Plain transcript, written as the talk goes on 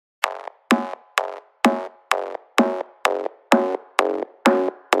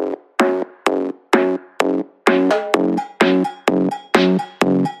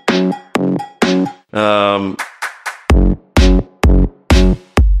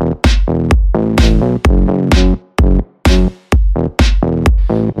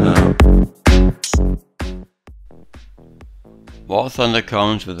War Thunder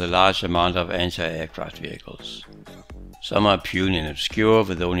comes with a large amount of anti-aircraft vehicles. Some are puny and obscure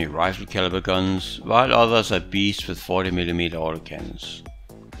with only rifle caliber guns, while others are beasts with 40mm autocannons.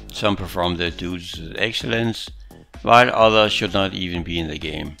 Some perform their duties with excellence, while others should not even be in the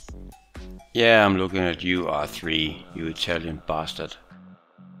game. Yeah, I'm looking at you, R3, you Italian bastard.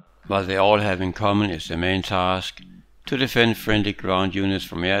 What they all have in common is the main task: to defend friendly ground units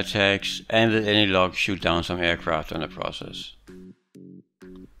from air attacks, and with any luck shoot down some aircraft in the process.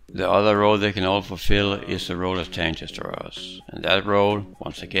 The other role they can all fulfill is the role as tank destroyers, and that role,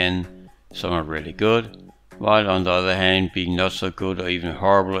 once again, some are really good, while on the other hand being not so good or even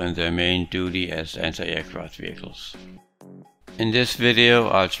horrible in their main duty as anti-aircraft vehicles. In this video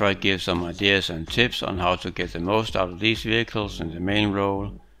I'll try to give some ideas and tips on how to get the most out of these vehicles in the main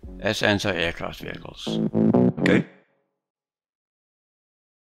role as anti-aircraft vehicles. Okay.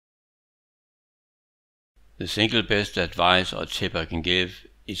 The single best advice or tip I can give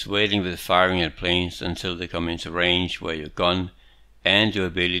is waiting with firing at planes until they come into range where your gun and your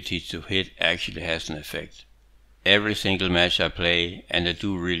ability to hit actually has an effect. Every single match I play, and I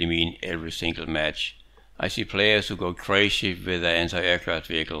do really mean every single match, I see players who go crazy with their anti-aircraft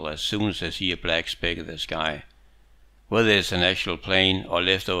vehicle as soon as they see a black speck in the sky. Whether it's an actual plane or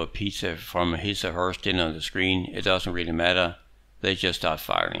leftover pizza from his or her dinner on the screen, it doesn't really matter, they just start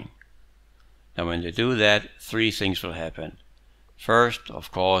firing. Now when they do that, three things will happen. First,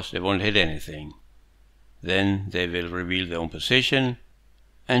 of course, they won't hit anything. Then they will reveal their own position.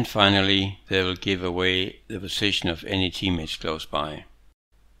 And finally, they will give away the position of any teammates close by.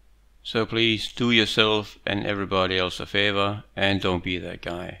 So please do yourself and everybody else a favor and don't be that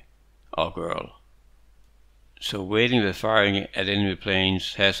guy or girl. So waiting with firing at enemy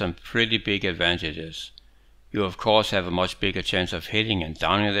planes has some pretty big advantages. You of course have a much bigger chance of hitting and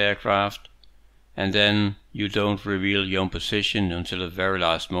downing the aircraft, and then you don't reveal your own position until the very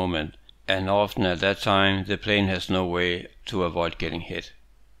last moment, and often at that time the plane has no way to avoid getting hit.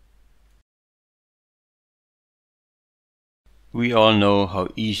 We all know how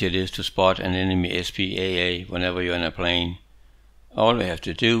easy it is to spot an enemy SPAA whenever you're in a plane. All you have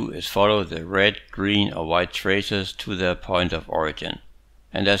to do is follow the red, green or white tracers to their point of origin,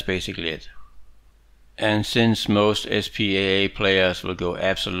 and that's basically it. And since most SPAA players will go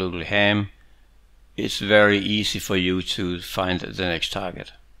absolutely ham, it's very easy for you to find the next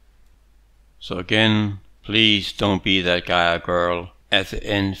target. So again, please don't be that guy or girl at the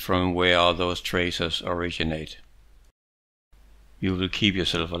end from where all those tracers originate. You will keep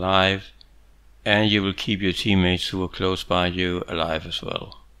yourself alive, and you will keep your teammates who are close by you alive as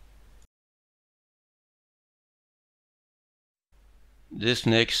well. This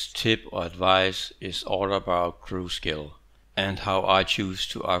next tip or advice is all about crew skill, and how I choose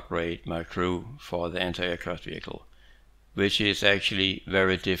to upgrade my crew for the anti-aircraft vehicle, which is actually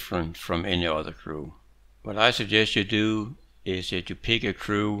very different from any other crew. What I suggest you do is that you pick a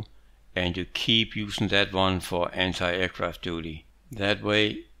crew and you keep using that one for anti-aircraft duty. That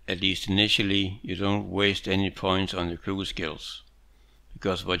way, at least initially, you don't waste any points on the crew skills,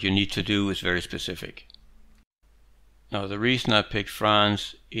 because what you need to do is very specific. Now the reason I picked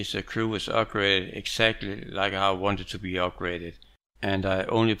France is the crew is upgraded exactly like how I want it to be upgraded, and I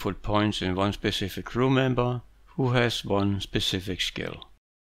only put points in one specific crew member who has one specific skill.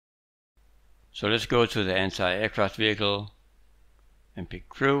 So let's go to the anti-aircraft vehicle and pick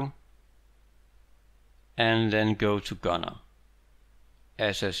crew, and then go to gunner.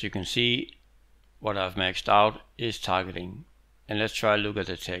 As you can see, what I've maxed out is targeting, and let's try to look at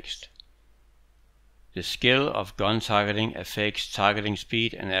the text. The skill of gun targeting affects targeting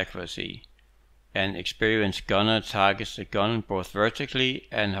speed and accuracy. An experienced gunner targets the gun both vertically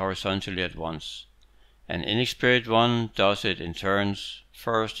and horizontally at once. An inexperienced one does it in turns.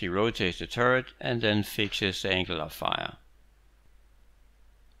 First he rotates the turret and then fixes the angle of fire.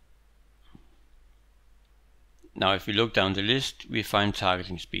 Now if we look down the list, we find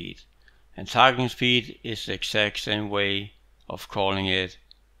targeting speed. And targeting speed is the exact same way of calling it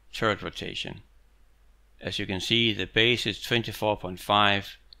turret rotation. As you can see, the base is 24.5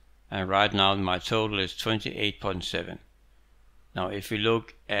 and right now my total is 28.7. Now if we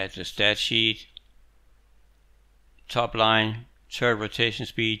look at the stat sheet, top line, turret rotation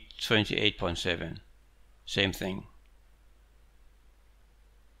speed 28.7. Same thing.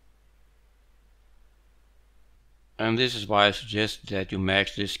 And this is why I suggest that you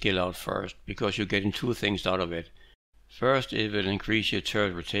max this skill out first, because you're getting two things out of it. First, it will increase your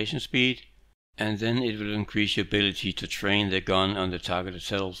turret rotation speed, and then it will increase your ability to train the gun on the target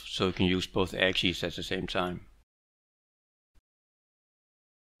itself, so you can use both axes at the same time.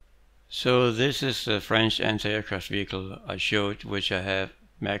 So this is the French anti-aircraft vehicle I showed, which I have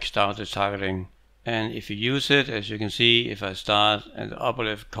maxed out the targeting. And if you use it, as you can see, if I start at the upper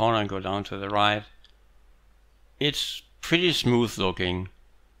left corner and go down to the right, it's pretty smooth looking.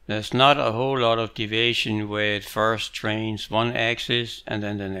 There's not a whole lot of deviation where it first trains one axis and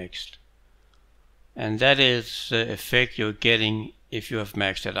then the next. And that is the effect you're getting if you have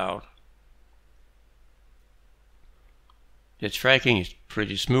maxed it out. The tracking is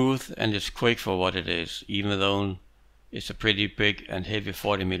pretty smooth and it's quick for what it is, even though it's a pretty big and heavy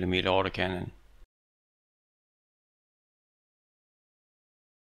 40mm autocannon.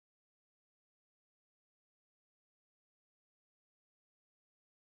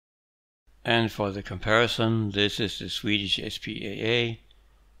 And for the comparison, this is the Swedish SPAA,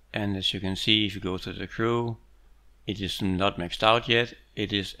 and as you can see, if you go to the crew, it is not maxed out yet.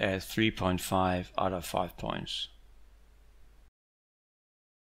 It is at 3.5 out of 5 points.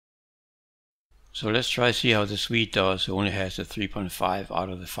 So let's try to see how the Swede does, who only has the 3.5 out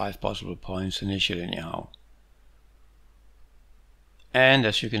of the 5 possible points initially anyhow. And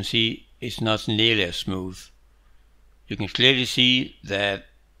as you can see, it's not nearly as smooth. You can clearly see that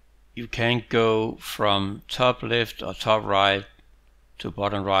you can't go from top left or top right to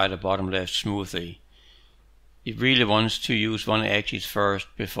bottom right or bottom left smoothly. It really wants to use one axis first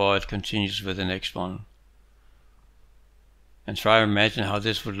before it continues with the next one. And try to imagine how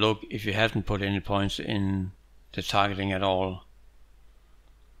this would look if you hadn't put any points in the targeting at all.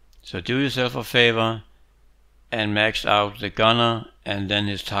 So do yourself a favor and max out the gunner and then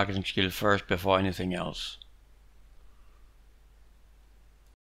his targeting skill first before anything else.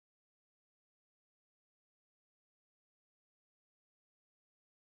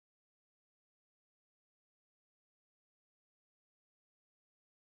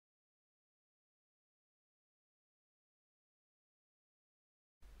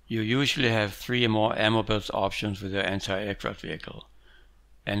 You usually have 3 or more ammo build options with your anti-aircraft vehicle,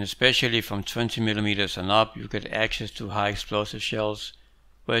 and especially from 20mm and up you get access to high explosive shells,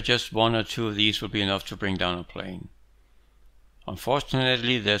 where just 1 or 2 of these will be enough to bring down a plane.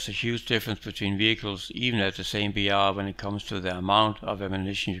 Unfortunately, there's a huge difference between vehicles even at the same BR when it comes to the amount of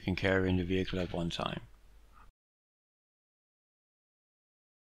ammunition you can carry in the vehicle at one time.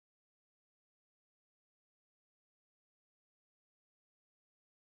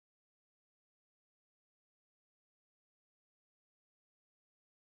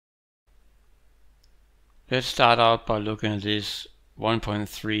 Let's start out by looking at this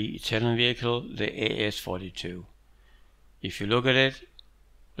 1.3 Italian vehicle, the AS-42. If you look at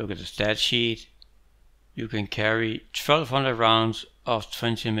the stat sheet, you can carry 1200 rounds of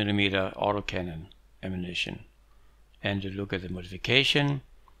 20mm autocannon ammunition. And you look at the modification,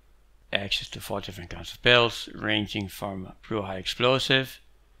 access to 4 different kinds of belts, ranging from pure high explosive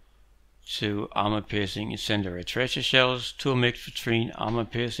to armor-piercing incendiary treasure shells, to a mix between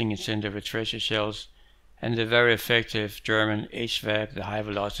armor-piercing incendiary treasure shells and the very effective German HVAP, the high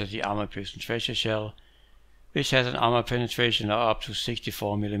velocity armor-piercing treasure shell, which has an armor penetration of up to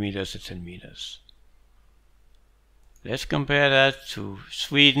 64mm at 10 meters. Let's compare that to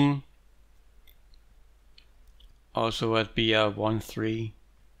Sweden, also at BR-13.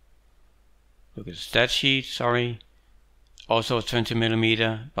 Look at the stat sheet, also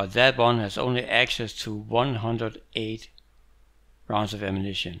 20mm, but that one has only access to 108 rounds of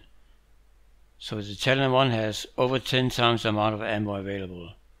ammunition. So the Italian one has over 10 times the amount of ammo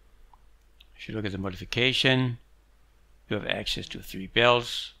available. If you look at the modification, you have access to 3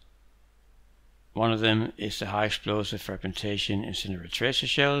 belts. One of them is the high explosive fragmentation incendiary treasure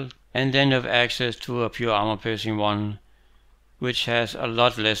shell, and then you have access to a pure armor piercing one, which has a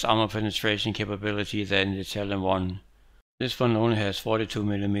lot less armor penetration capability than the Italian one. This one only has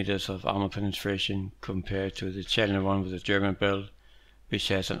 42mm of armor penetration compared to the Italian one with the German belt, which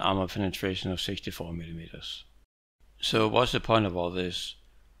has an armor penetration of 64mm. So what's the point of all this?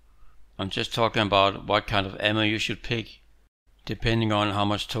 I'm just talking about what kind of ammo you should pick, depending on how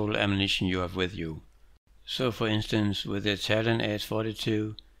much total ammunition you have with you. So for instance, with the Italian AS-42,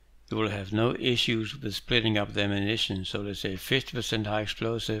 you will have no issues with splitting up the ammunition, so let's say 50% high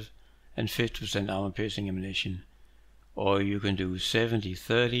explosive and 50% armor piercing ammunition. Or you can do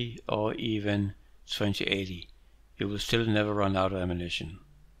 70-30 or even 20-80. You will still never run out of ammunition.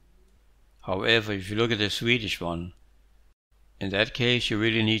 However, if you look at the Swedish one, in that case you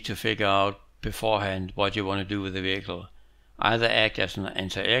really need to figure out beforehand what you want to do with the vehicle. Either act as an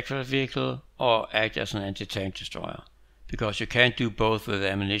anti-aircraft vehicle or act as an anti-tank destroyer, because you can't do both with the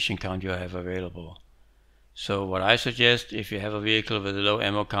ammunition count you have available. So what I suggest, if you have a vehicle with a low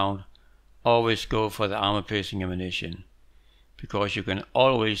ammo count, always go for the armor piercing ammunition, because you can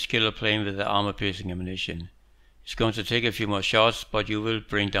always kill a plane with the armor-piercing ammunition. It's going to take a few more shots, but you will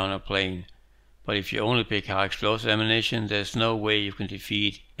bring down a plane. But if you only pick high explosive ammunition, there's no way you can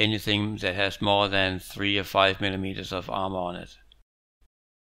defeat anything that has more than 3 or 5 millimeters of armor on it.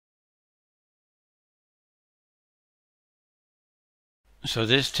 So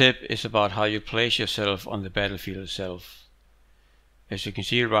this tip is about how you place yourself on the battlefield itself. As you can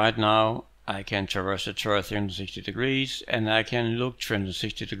see right now, I can traverse the turret 360 degrees, and I can look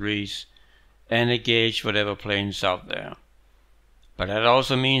 360 degrees and engage whatever plane's out there. But that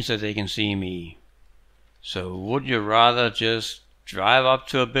also means that they can see me. So would you rather just drive up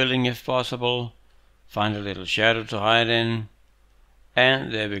to a building if possible, find a little shadow to hide in,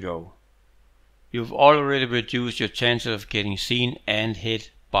 and there we go. You've already reduced your chances of getting seen and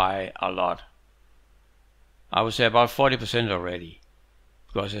hit by a lot. I would say about 40% already,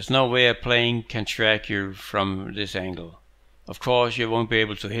 because there's no way a plane can track you from this angle. Of course, you won't be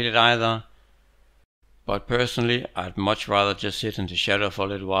able to hit it either, but personally I'd much rather just sit in the shadow for a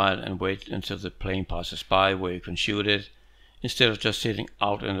little while and wait until the plane passes by where you can shoot it, instead of just sitting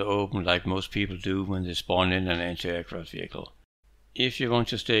out in the open like most people do when they spawn in an anti-aircraft vehicle. If you want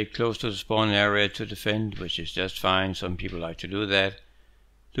to stay close to the spawn area to defend, which is just fine, some people like to do that,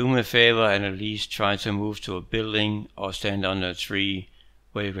 do me a favor and at least try to move to a building or stand under a tree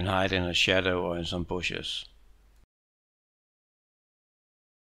where you can hide in a shadow or in some bushes.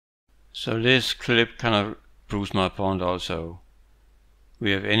 So this clip kind of proves my point also.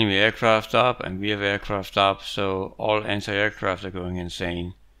 We have enemy aircraft up and we have aircraft up, so all anti-aircraft are going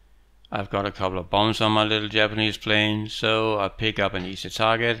insane. I've got a couple of bombs on my little Japanese plane, so I pick up an easy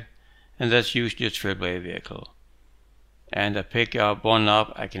target, and that's usually a AAA vehicle. And I pick up one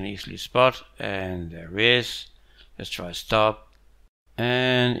up I can easily spot, and there is. Let's try stop.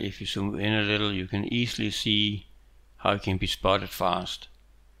 And if you zoom in a little, you can easily see how it can be spotted fast.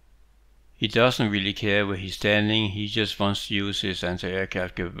 He doesn't really care where he's standing, he just wants to use his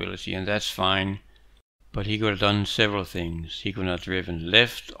anti-aircraft capability, and that's fine. But he could have done several things. He could have driven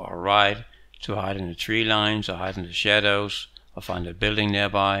left or right to hide in the tree lines or hide in the shadows or find a building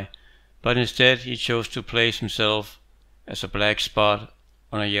nearby, but instead he chose to place himself as a black spot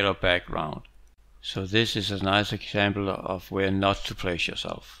on a yellow background. So this is a nice example of where not to place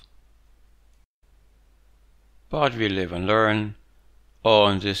yourself. But we live and learn,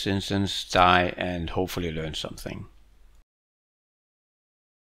 or in this instance die and hopefully learn something.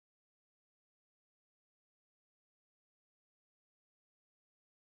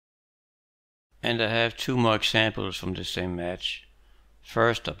 And I have two more examples from the same match.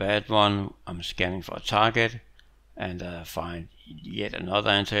 First, a bad one. I'm scanning for a target and I find yet another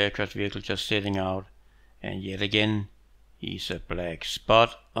anti-aircraft vehicle just sitting out, and yet again he's a black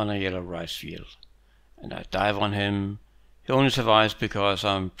spot on a yellow rice field. And I dive on him. He only survives because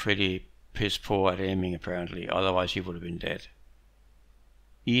I'm pretty piss poor at aiming apparently, otherwise he would have been dead.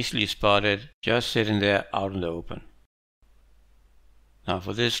 Easily spotted, just sitting there out in the open. Now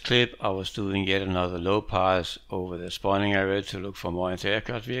for this clip I was doing yet another low pass over the spawning area to look for more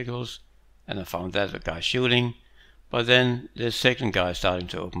anti-aircraft vehicles, and I found that guy shooting, but then the second guy starting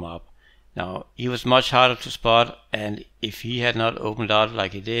to open up. Now he was much harder to spot, and if he had not opened out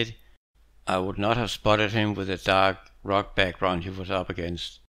like he did, I would not have spotted him with the dark rock background he was up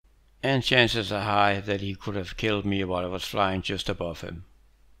against, and chances are high that he could have killed me while I was flying just above him.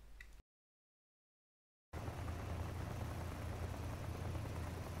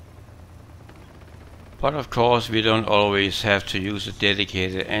 But of course we don't always have to use a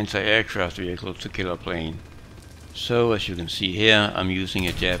dedicated anti-aircraft vehicle to kill a plane. So as you can see here, I'm using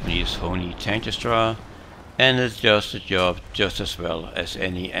a Japanese Honey tank destroyer, and it does the job just as well as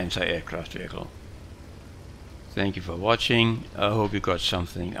any anti-aircraft vehicle. Thank you for watching. I hope you got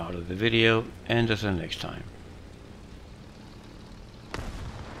something out of the video, and until next time.